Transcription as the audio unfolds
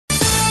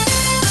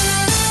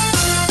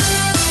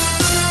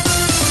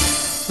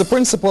The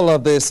principal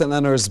of the St.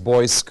 Leonard's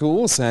Boys'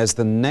 School says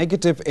the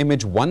negative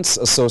image once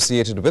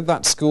associated with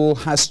that school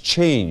has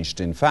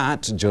changed. In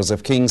fact,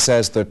 Joseph King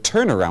says the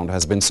turnaround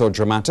has been so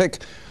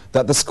dramatic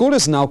that the school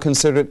is now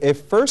considered a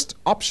first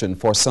option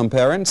for some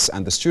parents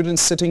and the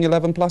students sitting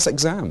 11+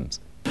 exams.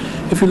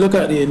 If you look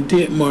at the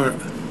intake mark,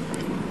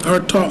 our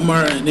top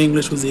mark in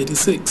English was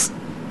 86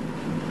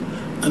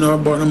 and our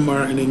bottom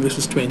mark in English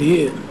was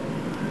 28.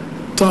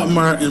 Top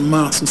mark in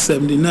maths was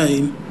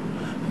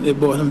 79, the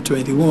bottom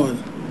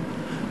 21.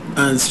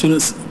 And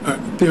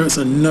parents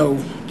are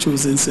now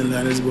choosing St.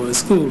 Leonard's Boys'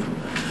 School,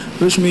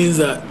 which means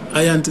that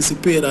I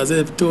anticipate, as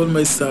I've told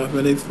my staff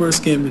when they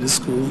first came to the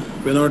school,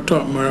 when our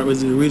top mark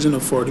was in the region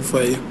of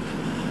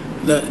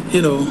 45, that,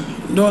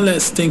 don't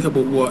let's think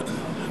about what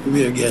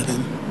we are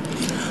getting.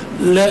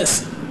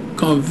 Let's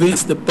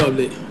convince the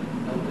public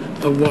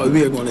of what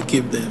we are going to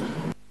give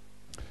them.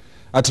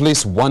 At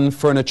least one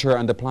furniture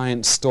and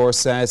appliance store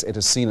says it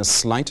has seen a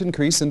slight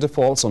increase in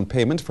defaults on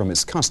payment from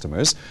its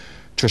customers.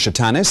 Tricia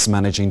Tanis,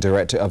 Managing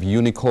Director of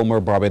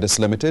Unicomer Barbados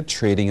Limited,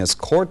 trading as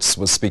Courts,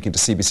 was speaking to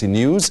CBC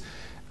News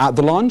at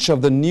the launch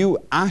of the new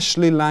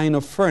Ashley line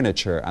of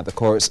furniture at the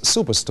Courts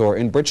Superstore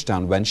in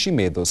Bridgetown when she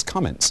made those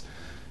comments.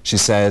 She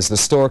says the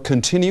store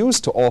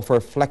continues to offer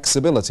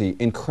flexibility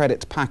in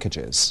credit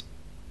packages.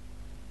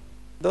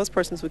 Those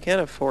persons who can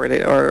afford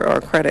it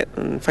or credit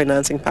and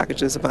financing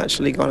packages have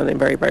actually gone and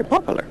very, very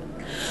popular.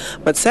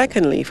 But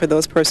secondly, for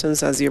those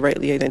persons, as you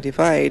rightly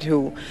identified,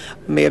 who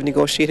may have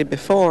negotiated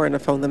before and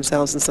have found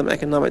themselves in some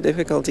economic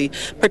difficulty,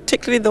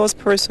 particularly those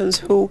persons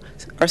who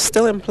are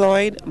still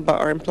employed but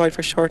are employed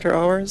for shorter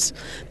hours,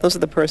 those are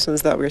the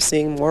persons that we're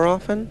seeing more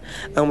often.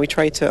 And we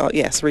try to,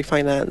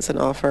 refinance and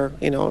offer,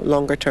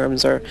 longer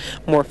terms or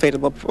more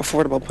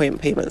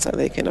affordable payments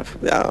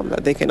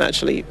that they can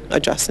actually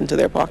adjust into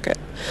their pocket.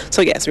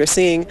 So yes, we're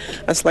seeing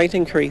a slight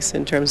increase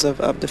in terms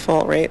of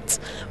default rates,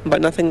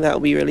 but nothing that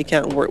we really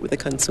can't work with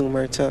the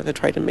consumer to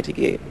try to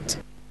mitigate.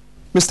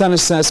 Ms.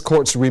 Tanis says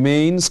Courts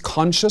remains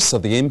conscious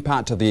of the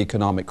impact of the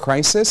economic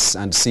crisis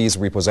and sees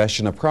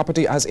repossession of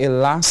property as a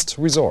last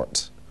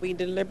resort. We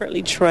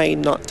deliberately try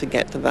not to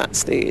get to that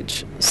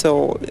stage.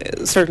 So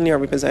certainly our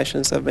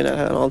repossessions have been at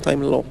an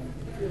all-time low.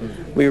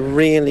 We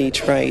really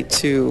try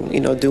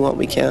to, do what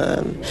we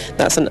can.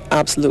 That's an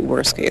absolute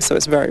worst case, so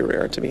it's very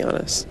rare, to be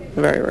honest.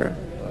 Very rare.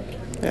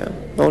 Yeah.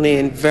 Only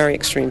in very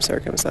extreme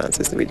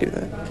circumstances do we do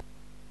that.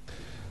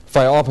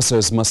 Fire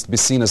officers must be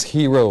seen as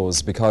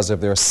heroes because of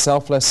their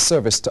selfless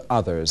service to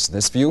others.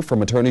 This view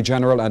from Attorney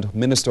General and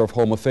Minister of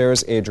Home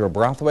Affairs Adria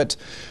Brathwaite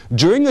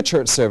during a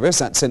church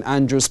service at St.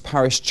 Andrew's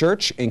Parish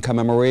Church in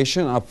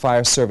commemoration of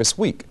Fire Service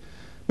Week.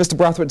 Mr.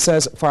 Brathwaite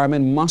says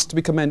firemen must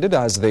be commended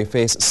as they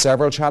face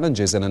several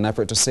challenges in an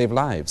effort to save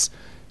lives.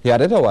 He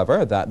added,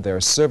 however, that their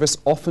service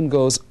often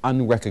goes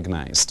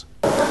unrecognized.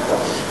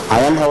 I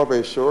am, however,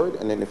 assured,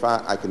 and then if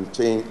I can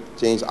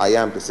change I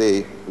am to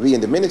say we in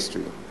the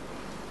ministry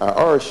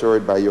are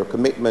assured by your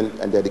commitment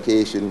and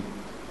dedication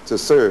to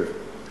serve,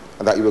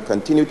 and that you will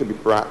continue to be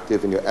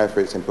proactive in your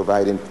efforts in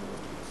providing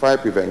fire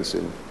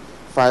prevention,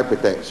 fire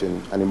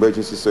protection, and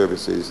emergency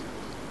services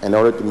in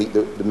order to meet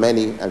the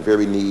many and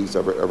varied needs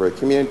of our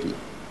community.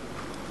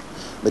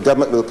 The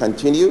government will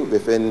continue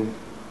within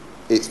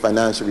its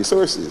financial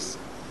resources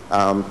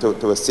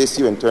to assist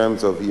you in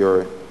terms of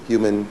your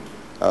human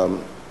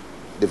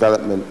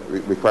development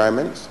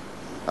requirements.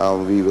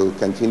 We will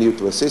continue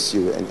to assist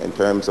you in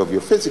terms of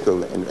your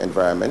physical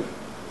environment.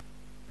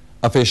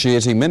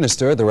 Officiating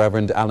Minister, the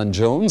Reverend Alan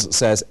Jones,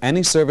 says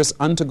any service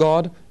unto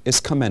God is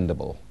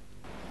commendable.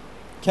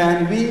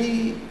 Can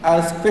we,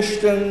 as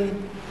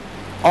Christians,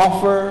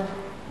 offer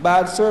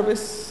bad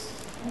service?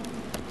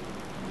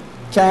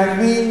 Can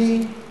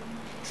we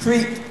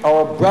treat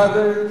our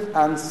brothers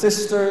and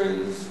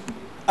sisters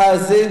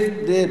as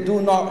if they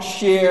do not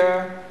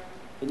share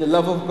in the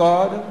love of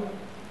God?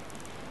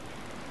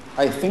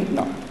 I think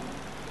not.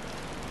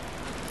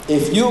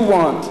 If you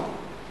want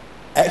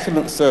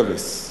excellent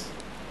service,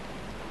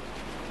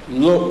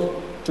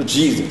 look to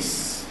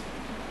Jesus.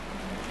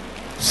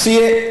 See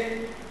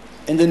it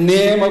in the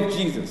name of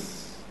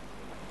Jesus.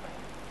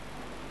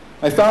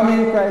 My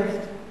family in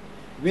Christ,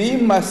 we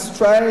must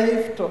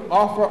strive to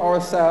offer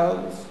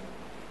ourselves.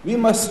 We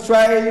must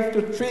strive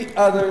to treat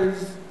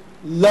others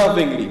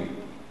lovingly.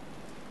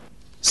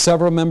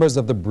 Several members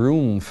of the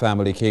Broom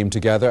family came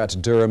together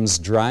at Durham's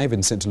Drive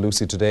in St.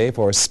 Lucie today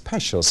for a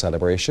special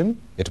celebration.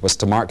 It was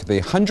to mark the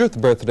 100th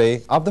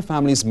birthday of the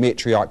family's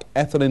matriarch,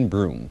 Ethelyn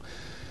Broom.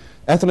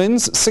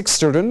 Ethelyn's 6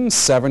 children,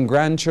 7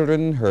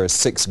 grandchildren, her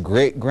 6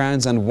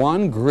 great-grands and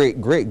 1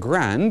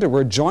 great-great-grand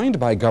were joined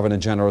by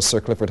Governor-General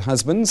Sir Clifford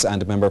Husbands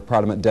and Member of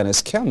Parliament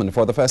Dennis Kelman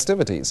for the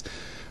festivities.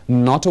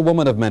 Not a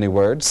woman of many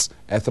words,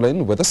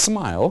 Ethelyn, with a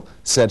smile,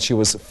 said she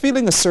was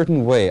feeling a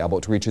certain way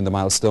about reaching the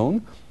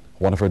milestone.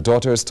 One of her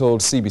daughters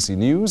told CBC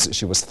News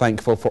she was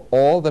thankful for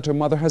all that her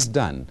mother has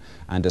done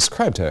and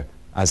described her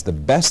as the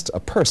best a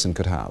person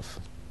could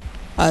have.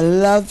 A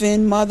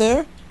loving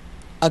mother,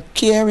 a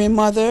caring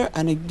mother,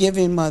 and a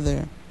giving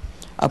mother,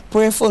 a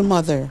prayerful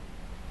mother.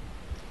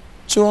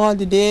 through all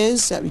the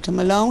days that we come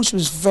along, she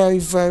was very,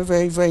 very,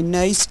 very, very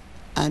nice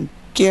and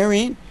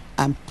caring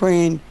and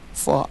praying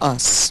for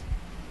us.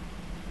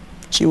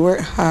 She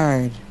worked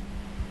hard.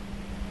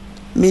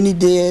 Many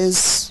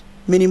days,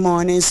 many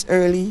mornings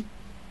early,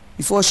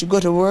 before she go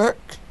to work.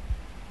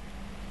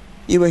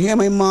 You will hear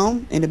my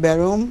mom in the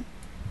bedroom.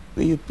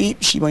 When you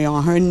peep, she was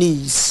on her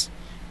knees,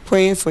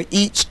 praying for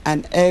each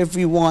and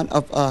every one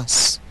of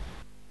us.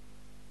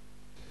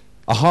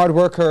 A hard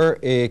worker,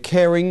 a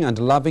caring and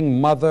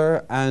loving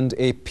mother, and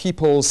a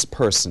people's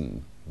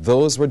person.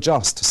 Those were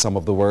just some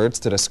of the words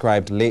to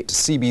describe late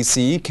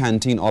CBC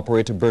canteen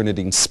operator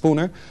Bernadine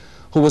Spooner,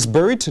 who was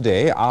buried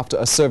today after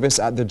a service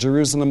at the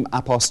Jerusalem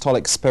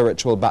Apostolic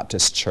Spiritual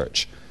Baptist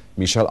Church.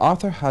 Michelle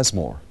Arthur has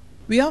more.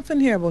 We often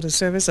hear about a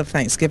service of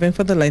thanksgiving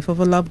for the life of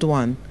a loved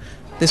one.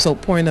 This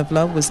outpouring of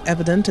love was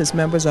evident as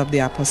members of the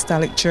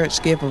Apostolic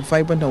Church gave a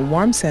vibrant and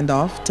warm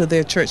send-off to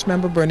their church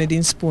member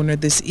Bernadine Spooner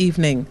this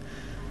evening.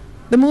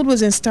 The mood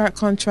was in stark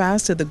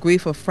contrast to the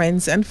grief of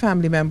friends and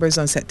family members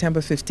on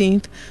September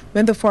 15th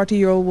when the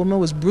 40-year-old woman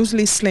was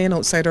brutally slain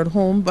outside her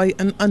home by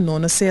an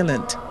unknown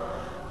assailant.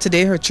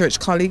 Today, her church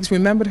colleagues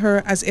remembered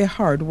her as a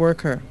hard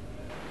worker.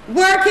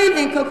 Working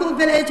in Cuckoo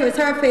Village was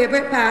her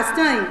favorite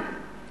pastime.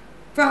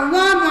 From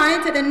one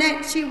morning to the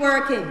next, she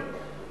working.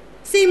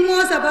 See,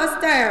 most of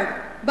us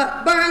tired,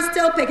 but Bern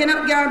still picking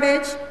up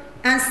garbage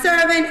and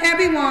serving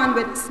everyone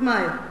with a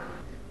smile.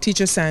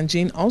 Teacher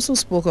Sanjean also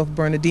spoke of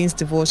Bernadine's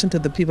devotion to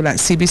the people at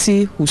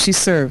CBC who she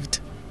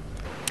served.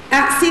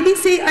 At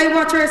CBC, I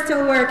watch her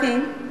still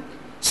working.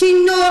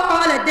 She know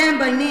all of them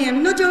by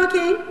name, no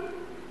joking.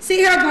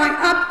 See her going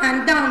up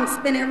and down,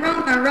 spinning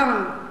round and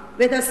round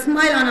with a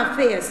smile on her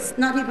face,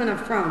 not even a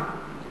frown.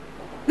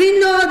 We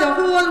know the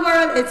whole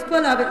world is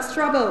full of its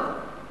trouble.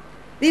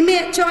 We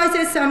make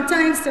choices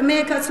sometimes to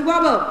make us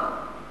wobble.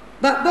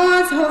 But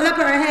Bones hold up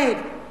her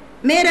head,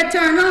 made her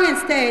turn around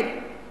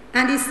instead,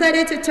 and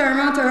decided to turn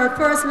around to her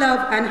first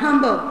love and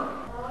humble.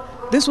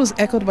 This was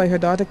echoed by her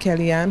daughter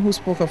Kellyanne, who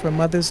spoke of her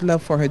mother's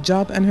love for her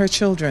job and her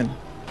children.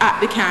 At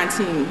the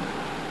canteen,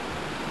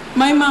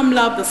 my mom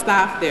loved the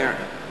staff there.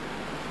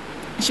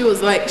 She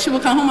would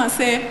come home and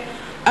say,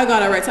 I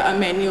gotta write a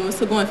menu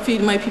to go and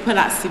feed my people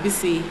at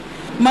CBC.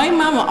 My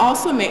mom would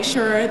also make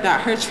sure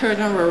that her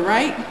children were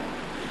right,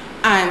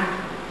 and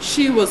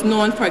she was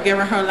known for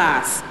giving her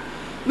last.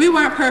 We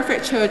weren't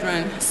perfect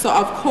children, so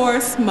of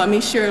course,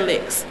 mommy sure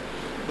licks.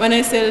 When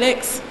I say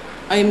licks,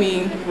 I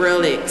mean real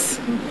licks.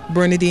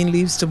 Bernadine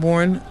leaves to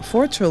born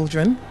 4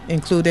 children,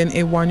 including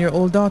a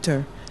 1-year-old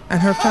daughter, and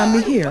her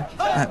family here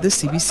at the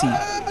CBC.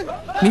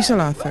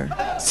 Michelle Arthur,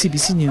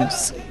 CBC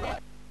News.